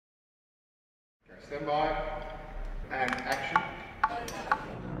Stand by and action.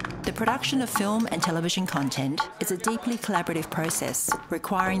 The production of film and television content is a deeply collaborative process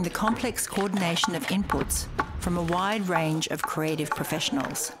requiring the complex coordination of inputs from a wide range of creative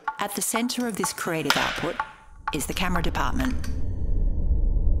professionals. At the centre of this creative output is the camera department.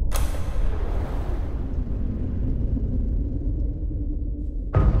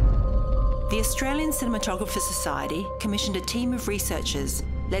 The Australian Cinematographers Society commissioned a team of researchers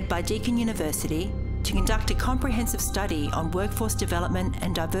led by Deakin University to conduct a comprehensive study on workforce development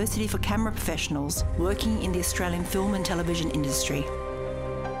and diversity for camera professionals working in the Australian film and television industry.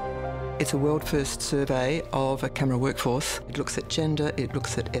 It's a world-first survey of a camera workforce. It looks at gender, it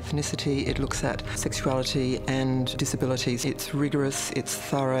looks at ethnicity, it looks at sexuality and disabilities. It's rigorous, it's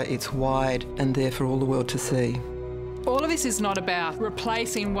thorough, it's wide, and there for all the world to see. All of this is not about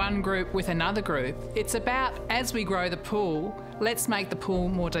replacing one group with another group. It's about, as we grow the pool, let's make the pool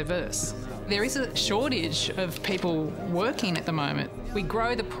more diverse. There is a shortage of people working at the moment. We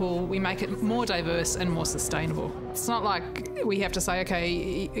grow the pool, we make it more diverse and more sustainable. It's not like we have to say,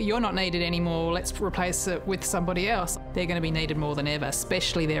 okay, you're not needed anymore, let's replace it with somebody else. They're going to be needed more than ever,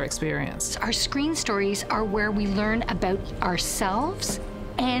 especially their experience. Our screen stories are where we learn about ourselves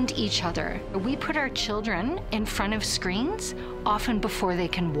and each other. We put our children in front of screens often before they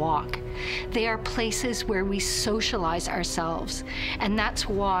can walk. They are places where we socialize ourselves, and that's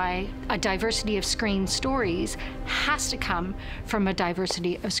why a diversity of screen stories has to come from a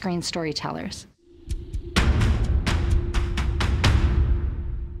diversity of screen storytellers.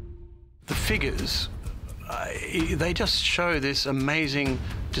 The figures, they just show this amazing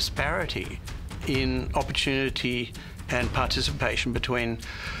disparity in opportunity and participation between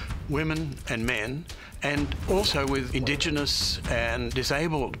women and men, and also with Indigenous and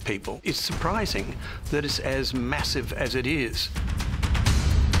disabled people. It's surprising that it's as massive as it is.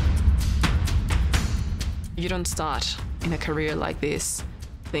 You don't start in a career like this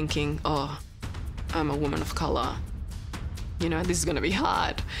thinking, oh, I'm a woman of colour. You know, this is going to be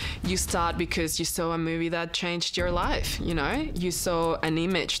hard. You start because you saw a movie that changed your life, you know? You saw an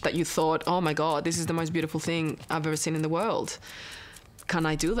image that you thought, oh my God, this is the most beautiful thing I've ever seen in the world. Can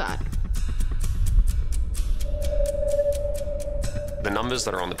I do that? The numbers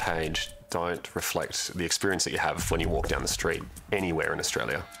that are on the page don't reflect the experience that you have when you walk down the street anywhere in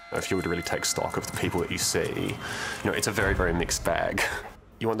Australia. If you were to really take stock of the people that you see, you know, it's a very, very mixed bag.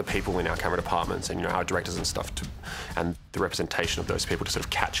 You want the people in our camera departments and, you know, our directors and stuff and the representation of those people to sort of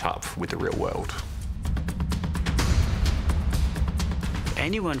catch up with the real world.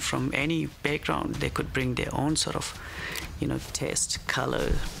 Anyone from any background, they could bring their own sort of, you know, taste,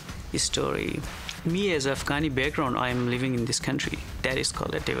 colour, story. Me as Afghani background, I am living in this country. That is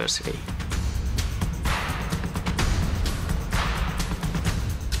called a diversity.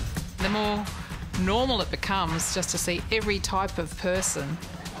 The more normal it becomes just to see every type of person,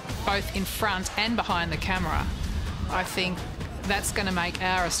 both in front and behind the camera, I think that's going to make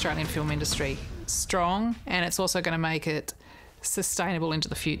our Australian film industry strong, and it's also going to make it sustainable into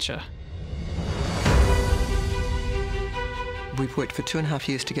the future. We've worked for 2.5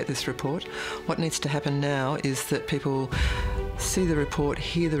 years to get this report. What needs to happen now is that people see the report,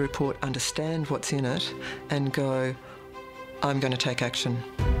 hear the report, understand what's in it, and go, I'm going to take action.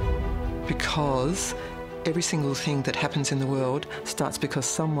 Because every single thing that happens in the world starts because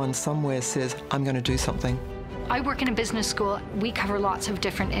someone somewhere says, I'm going to do something. I work in a business school. We cover lots of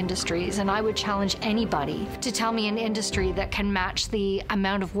different industries, and I would challenge anybody to tell me an industry that can match the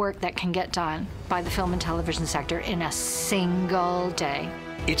amount of work that can get done by the film and television sector in a single day.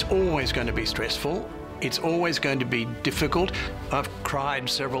 It's always going to be stressful. It's always going to be difficult. I've cried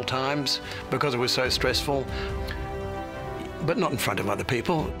several times because it was so stressful, but not in front of other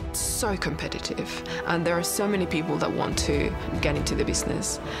people. It's so competitive, and there are so many people that want to get into the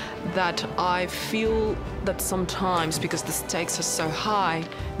business that I feel that sometimes, because the stakes are so high,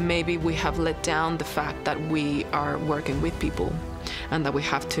 maybe we have let down the fact that we are working with people and that we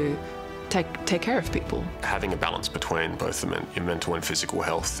have to take care of people. Having a balance between both the mental and physical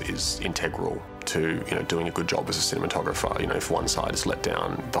health is integral to, you know, doing a good job as a cinematographer. You know, if one side is let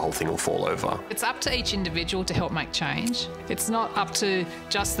down, the whole thing will fall over. It's up to each individual to help make change. It's not up to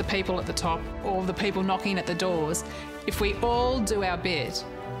just the people at the top or the people knocking at the doors. If we all do our bit,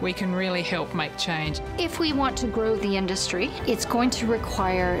 we can really help make change. If we want to grow the industry, it's going to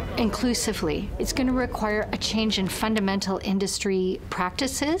require inclusively. It's going to require a change in fundamental industry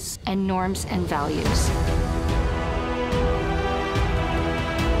practices and norms and values.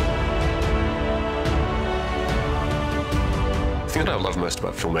 The thing that I love most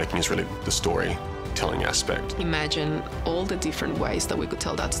about filmmaking is really the story. storytelling aspect. Imagine all the different ways that we could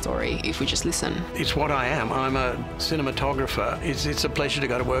tell that story if we just listen. It's what I am. I'm a cinematographer. It's a pleasure to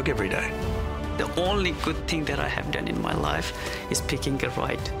go to work every day. The only good thing that I have done in my life is picking a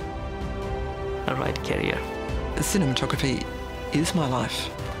right career. Cinematography is my life.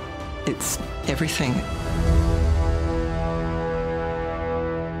 It's everything.